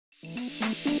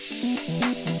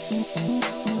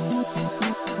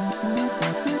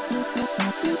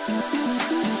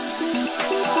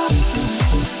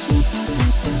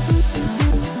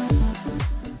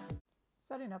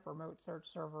remote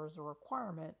search server is a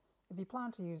requirement if you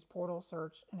plan to use Portal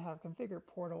Search and have configured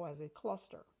Portal as a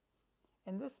cluster.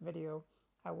 In this video,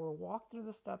 I will walk through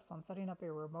the steps on setting up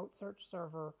a remote search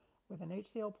server with an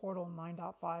HCL Portal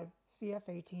 9.5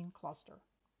 CF18 cluster.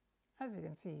 As you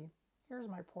can see, here's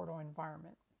my Portal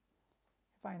environment.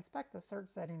 If I inspect the search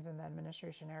settings in the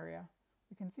administration area,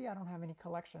 we can see I don't have any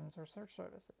collections or search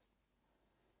services.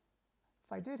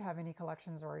 If I did have any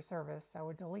collections or a service, I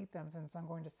would delete them since I'm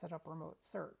going to set up remote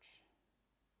search.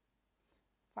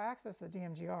 If I access the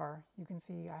DMGR, you can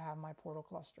see I have my Portal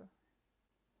cluster.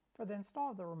 For the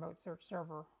install of the remote search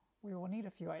server, we will need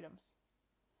a few items.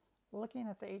 Looking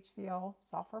at the HCL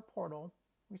software portal,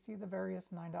 we see the various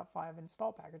 9.5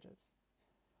 install packages.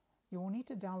 You will need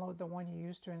to download the one you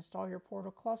use to install your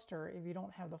Portal cluster if you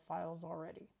don't have the files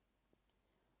already.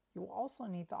 You will also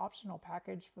need the optional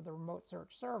package for the remote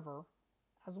search server,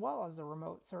 as well as the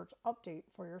remote search update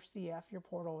for your CF your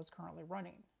Portal is currently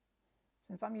running.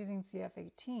 Since I'm using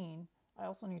CF18, I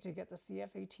also need to get the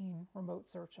CF18 remote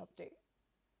search update.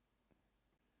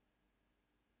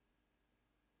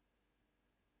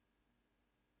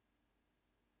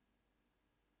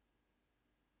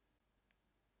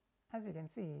 As you can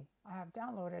see, I have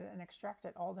downloaded and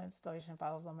extracted all the installation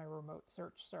files on my remote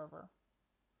search server.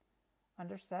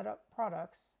 Under Setup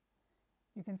Products,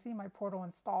 you can see my Portal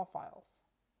install files.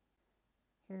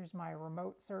 Here's my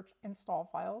remote search install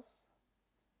files,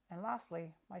 and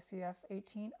lastly, my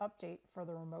CF18 update for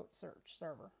the remote search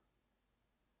server.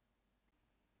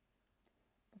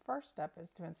 The first step is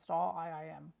to install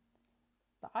IIM.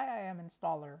 The IIM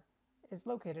installer is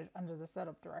located under the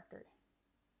Setup directory.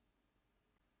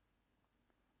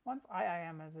 Once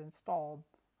IIM is installed,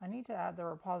 I need to add the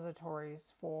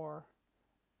repositories for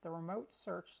the remote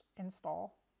search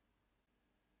install,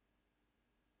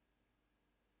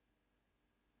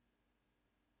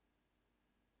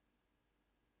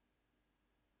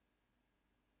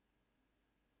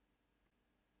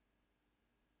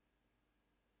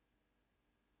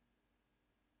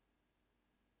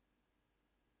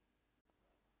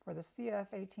 for the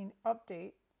CF18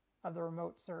 update of the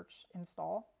remote search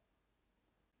install,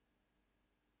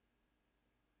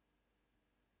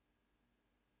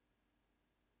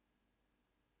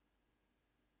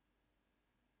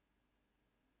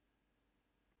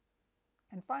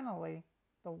 and finally,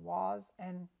 the WAS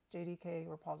and JDK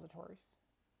repositories.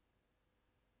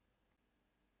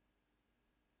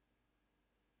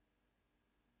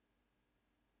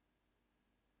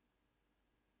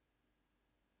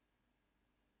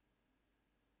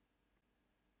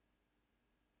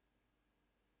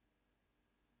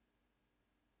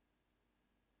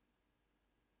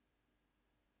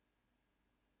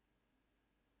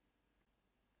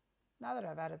 Now that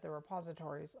I've added the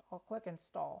repositories, I'll click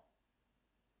Install.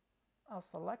 I'll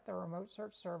select the remote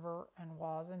search server and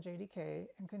WAS and JDK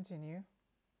and continue.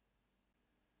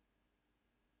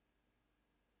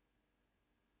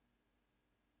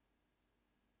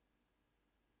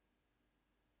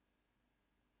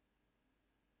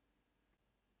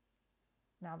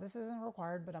 Now this isn't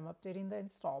required, but I'm updating the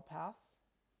install path.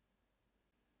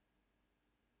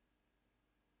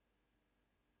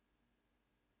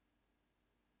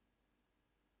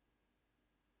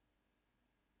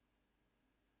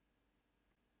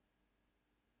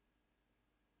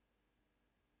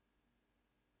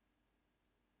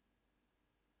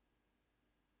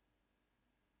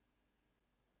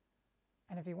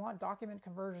 And if you want document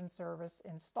conversion service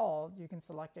installed, you can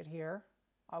select it here.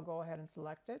 I'll go ahead and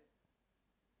select it.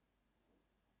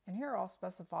 And here I'll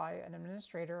specify an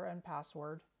administrator and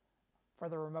password for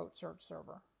the remote search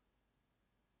server.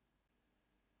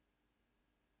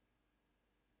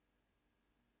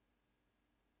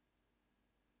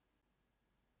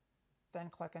 Then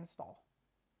click Install.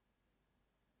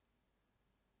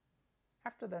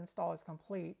 After the install is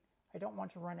complete, I don't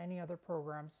want to run any other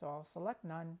programs, so I'll select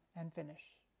None and Finish.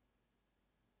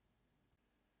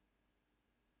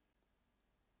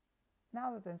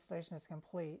 Now that the installation is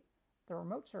complete, the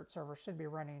remote search server should be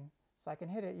running, so I can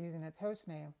hit it using its host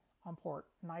name on port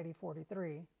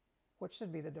 9043, which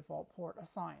should be the default port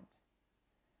assigned.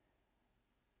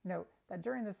 Note that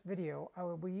during this video, I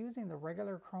will be using the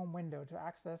regular Chrome window to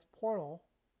access Portal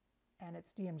and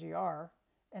its DMGR,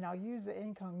 and I'll use the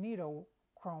incognito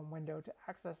Chrome window to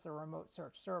access the remote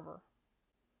search server.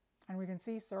 And we can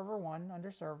see Server 1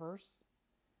 under Servers,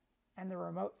 and the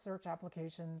remote search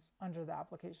applications under the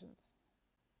Applications.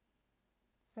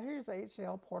 So here's the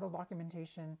HCL Portal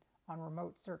documentation on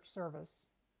remote search service.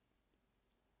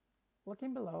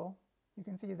 Looking below, you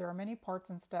can see there are many parts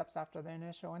and steps after the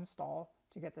initial install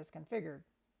to get this configured.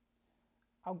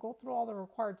 I'll go through all the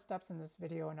required steps in this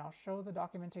video and I'll show the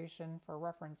documentation for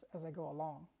reference as I go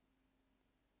along.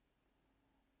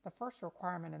 The first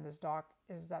requirement in this doc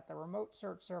is that the remote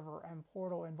search server and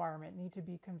portal environment need to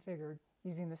be configured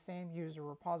using the same user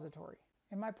repository.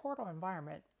 In my portal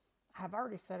environment, I have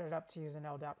already set it up to use an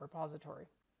LDAP repository.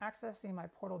 Accessing my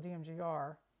portal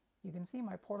DMGR, you can see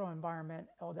my portal environment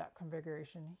LDAP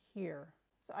configuration here.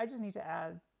 So I just need to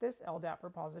add this LDAP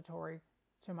repository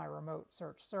to my remote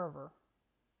search server.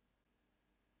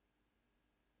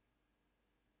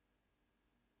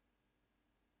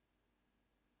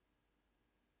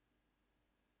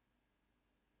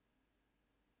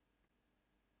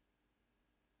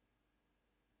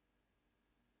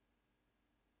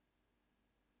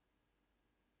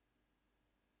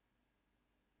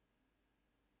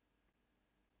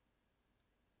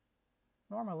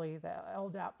 Normally, the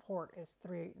LDAP port is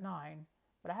 389,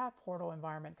 but I have portal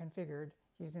environment configured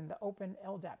using the open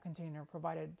LDAP container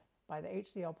provided by the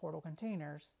HCL Portal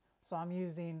containers, so I'm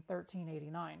using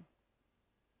 1389.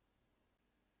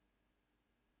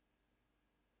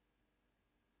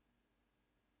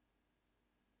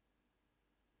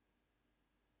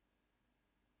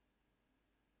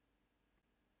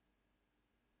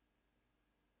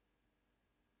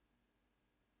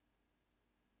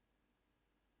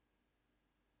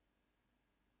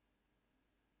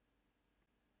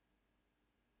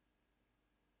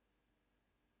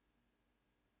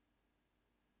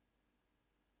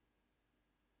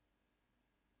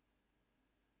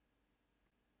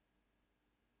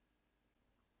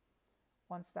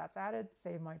 Once that's added,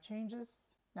 save my changes.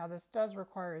 Now this does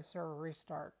require a server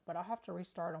restart, but I'll have to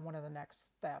restart on one of the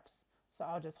next steps, so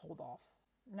I'll just hold off.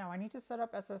 Now I need to set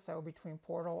up SSO between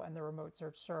Portal and the remote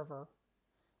search server.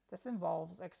 This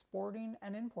involves exporting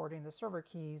and importing the server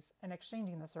keys and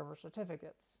exchanging the server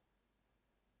certificates.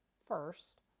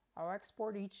 First, I'll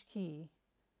export each key.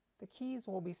 The keys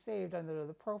will be saved under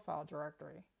the profile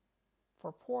directory.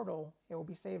 For Portal, it will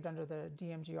be saved under the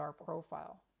DMGR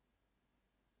profile.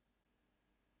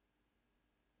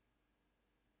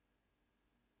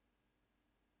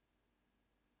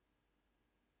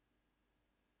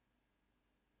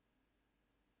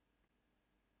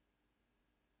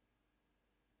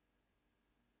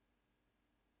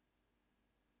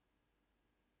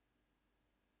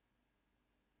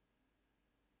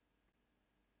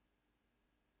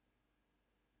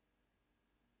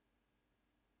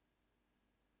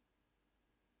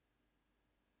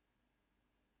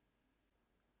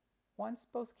 Once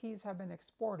both keys have been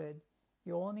exported,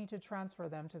 you will need to transfer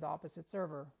them to the opposite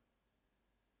server.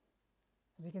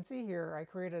 As you can see here, I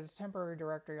created a temporary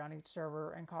directory on each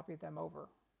server and copied them over.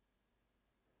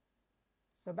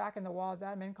 So back in the WAS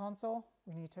admin console,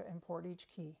 we need to import each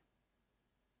key.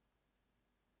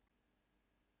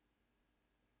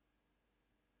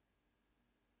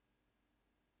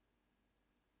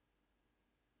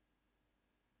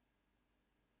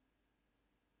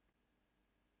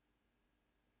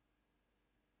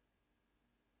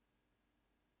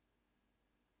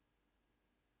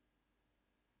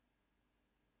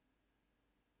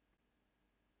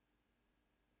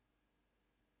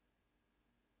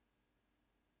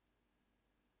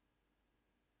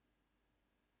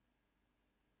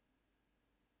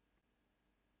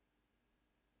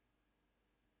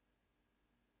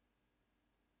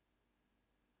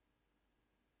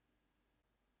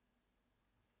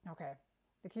 Okay,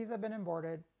 the keys have been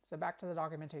imported, so back to the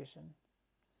documentation.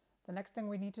 The next thing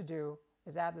we need to do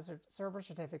is add the server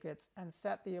certificates and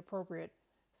set the appropriate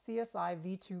CSI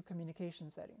v2 communication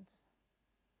settings.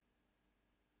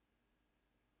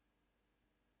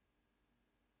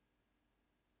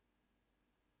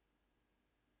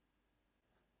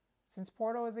 Since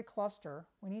Portal is a cluster,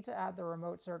 we need to add the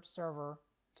remote search server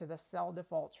to the cell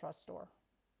default trust store.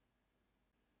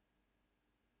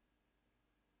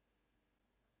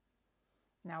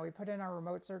 Now we put in our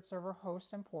remote search server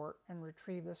host and port and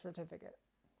retrieve the certificate.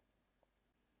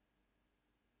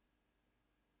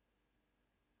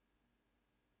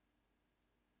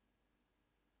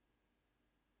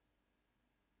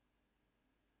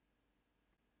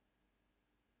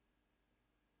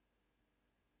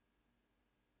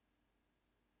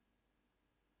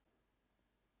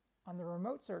 On the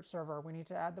remote search server, we need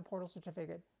to add the portal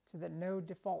certificate to the no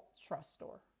default trust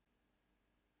store.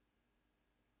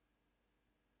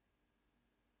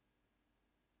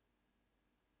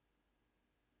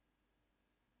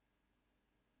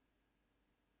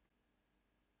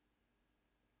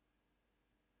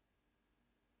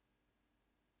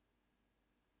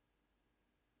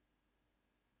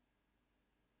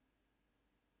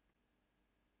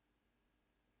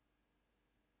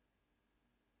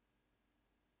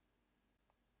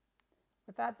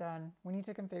 With that done, we need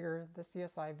to configure the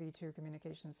CSI v2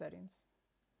 communication settings.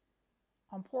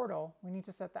 On Portal, we need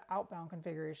to set the outbound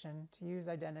configuration to use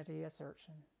identity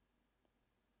assertion.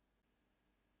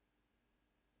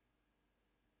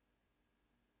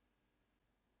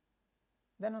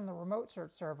 Then on the remote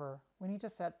search server, we need to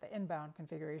set the inbound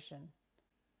configuration.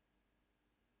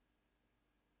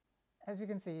 As you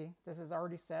can see, this is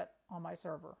already set on my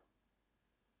server.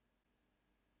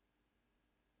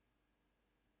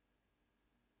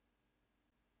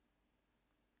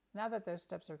 Now that those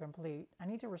steps are complete, I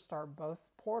need to restart both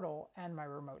Portal and my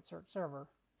remote search server.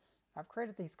 I've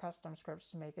created these custom scripts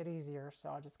to make it easier, so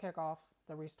I'll just kick off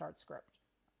the restart script.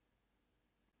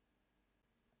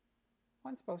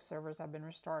 Once both servers have been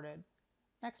restarted,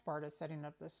 next part is setting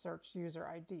up the search user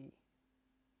ID.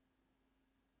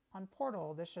 On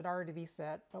Portal, this should already be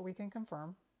set, but we can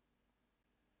confirm.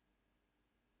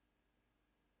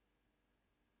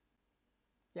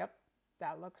 Yep,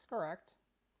 that looks correct.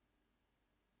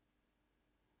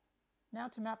 Now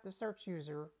to map the search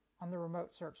user on the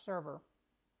remote search server.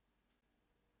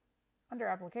 Under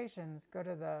Applications, go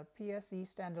to the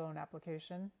PSE standalone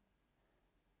application,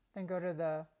 then go to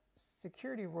the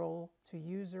security role to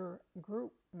user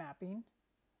group mapping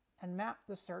and map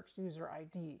the search user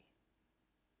ID.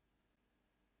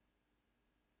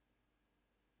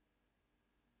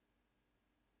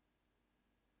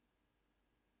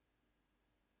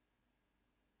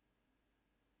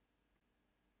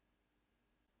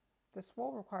 This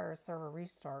will require a server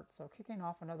restart, so kicking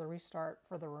off another restart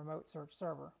for the remote search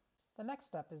server. The next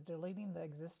step is deleting the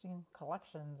existing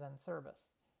collections and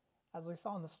service. As we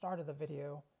saw in the start of the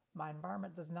video, my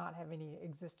environment does not have any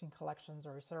existing collections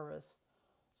or service,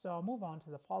 so I'll move on to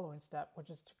the following step, which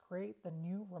is to create the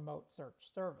new remote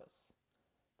search service.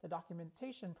 The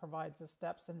documentation provides the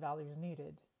steps and values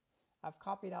needed. I've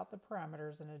copied out the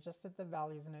parameters and adjusted the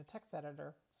values in a text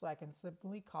editor so I can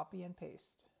simply copy and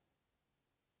paste.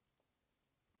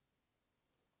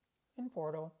 In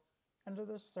Portal, under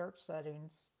the search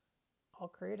settings, I'll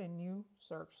create a new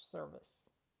search service.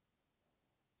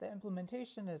 The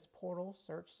implementation is Portal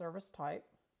Search Service Type.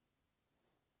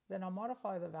 Then I'll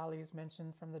modify the values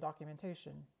mentioned from the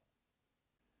documentation.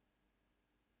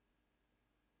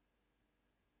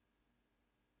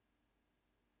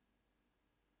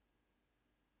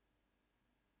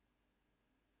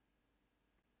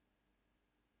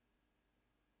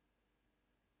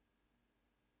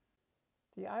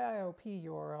 The IIOP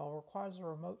URL requires a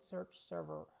remote search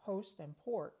server host and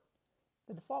port.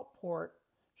 The default port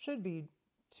should be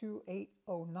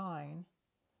 2809,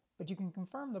 but you can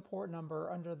confirm the port number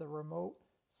under the remote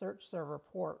search server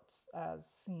ports as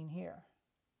seen here.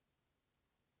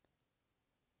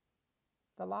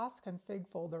 The last config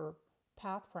folder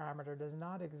path parameter does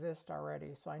not exist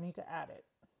already, so I need to add it.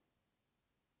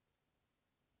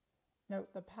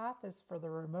 Note, the path is for the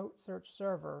remote search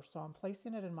server, so I'm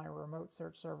placing it in my remote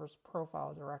search server's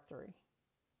profile directory.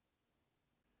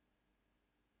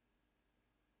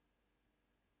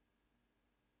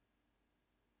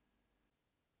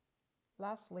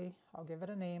 Lastly, I'll give it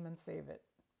a name and save it.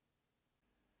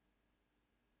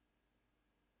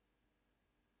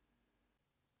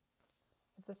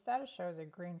 If the status shows a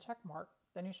green check mark,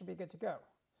 then you should be good to go.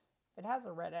 If it has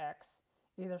a red X,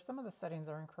 either some of the settings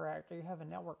are incorrect or you have a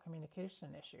network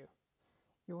communication issue.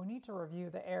 You will need to review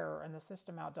the error in the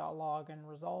systemout.log and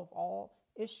resolve all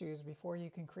issues before you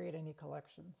can create any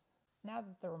collections. Now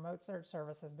that the remote search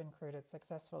service has been created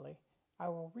successfully, I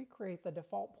will recreate the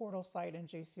default portal site in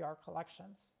JCR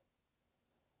collections.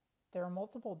 There are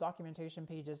multiple documentation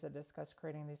pages that discuss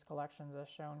creating these collections as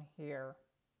shown here.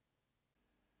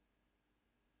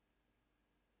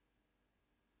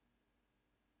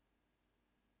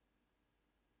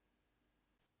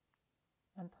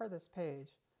 And per this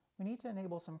page, we need to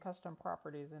enable some custom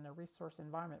properties in a resource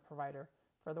environment provider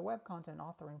for the web content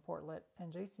authoring portlet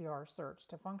and JCR search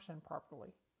to function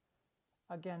properly.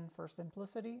 Again, for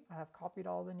simplicity, I have copied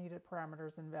all the needed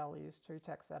parameters and values to a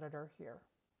text editor here.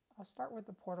 I'll start with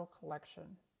the portal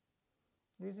collection.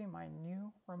 Using my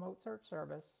new remote search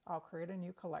service, I'll create a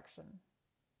new collection.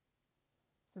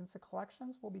 Since the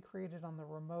collections will be created on the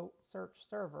remote search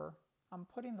server, I'm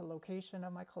putting the location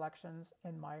of my collections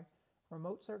in my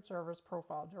remote search server's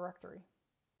profile directory.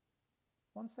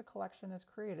 Once the collection is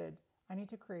created, I need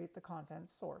to create the content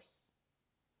source.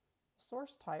 The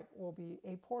source type will be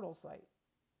a portal site.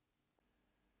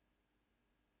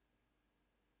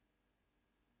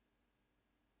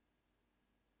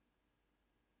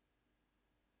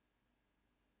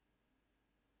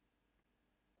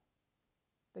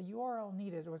 The URL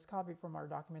needed was copied from our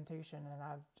documentation and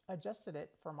I've adjusted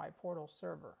it for my portal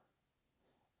server.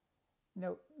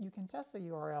 Note, you can test the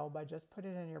URL by just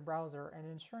putting it in your browser and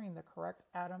ensuring the correct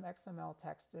Atom XML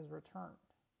text is returned.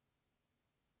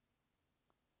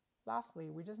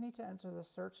 Lastly, we just need to enter the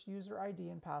search user ID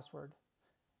and password.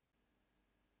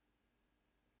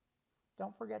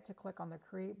 Don't forget to click on the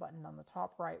Create button on the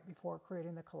top right before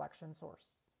creating the collection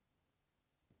source.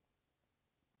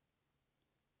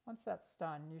 Once that's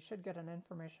done, you should get an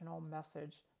informational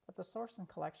message that the source and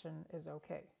collection is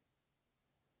okay.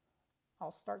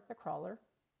 I'll start the crawler.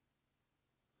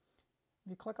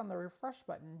 If you click on the refresh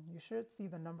button, you should see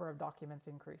the number of documents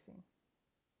increasing.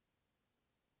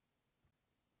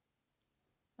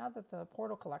 Now that the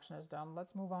portal collection is done,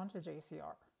 let's move on to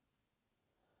JCR.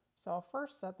 So I'll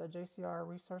first set the JCR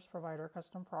resource provider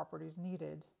custom properties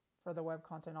needed for the Web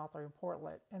Content Authoring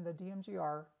Portlet in the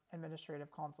DMGR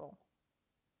administrative console.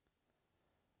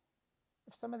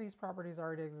 If some of these properties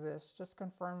already exist, just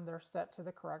confirm they're set to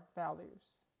the correct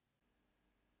values.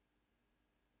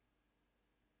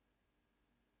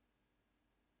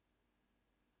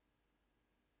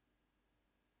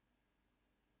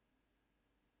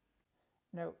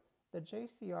 Note, the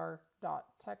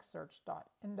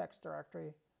jcr.textsearch.index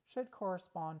directory should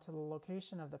correspond to the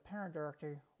location of the parent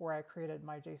directory where I created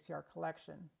my JCR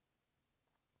collection.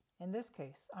 In this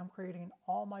case, I'm creating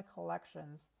all my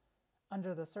collections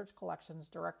under the Search Collections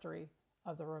directory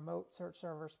of the Remote Search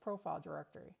Server's profile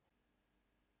directory.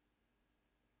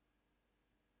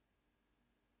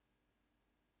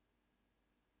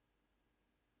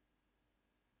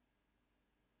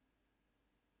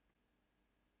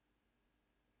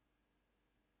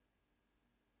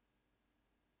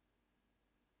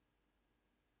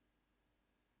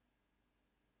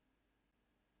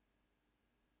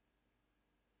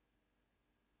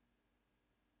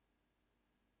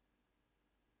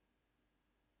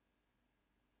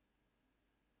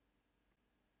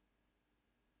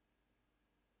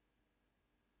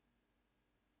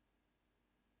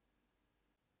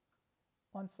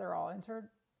 Once they're all entered,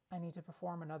 I need to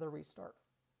perform another restart.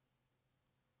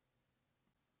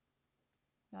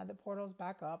 Now the portal's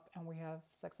back up and we have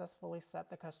successfully set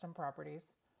the custom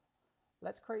properties.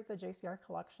 Let's create the JCR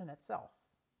collection itself.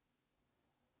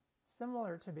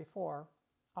 Similar to before,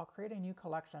 I'll create a new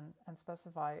collection and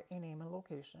specify a name and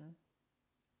location.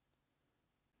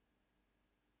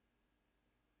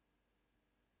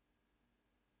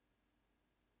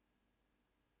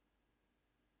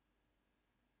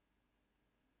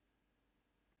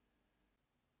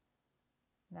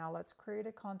 Now let's create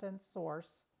a content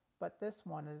source, but this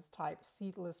one is type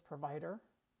seedless provider.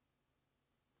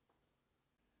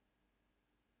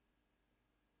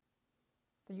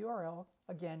 The URL,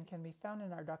 again, can be found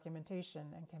in our documentation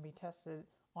and can be tested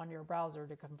on your browser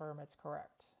to confirm it's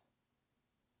correct.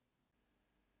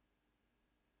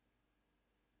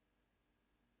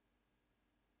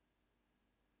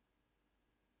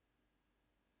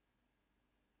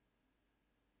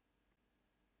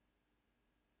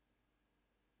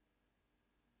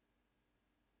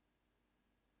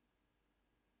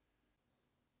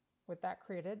 With that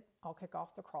created, I'll kick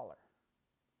off the crawler.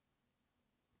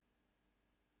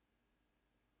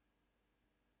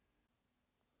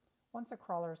 Once a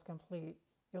crawler is complete,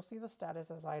 you'll see the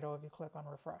status as idle if you click on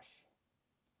refresh.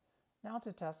 Now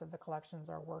to test if the collections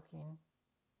are working.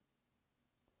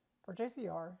 For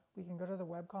JCR, we can go to the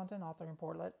Web Content Authoring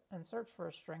Portlet and search for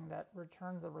a string that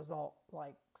returns a result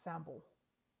like sample.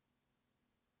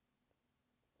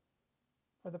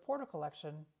 For the portal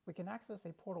collection, we can access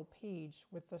a portal page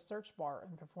with the search bar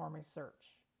and perform a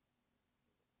search.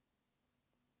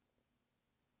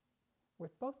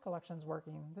 With both collections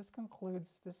working, this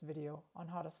concludes this video on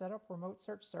how to set up Remote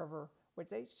Search Server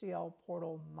with HCL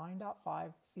Portal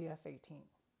 9.5 CF18.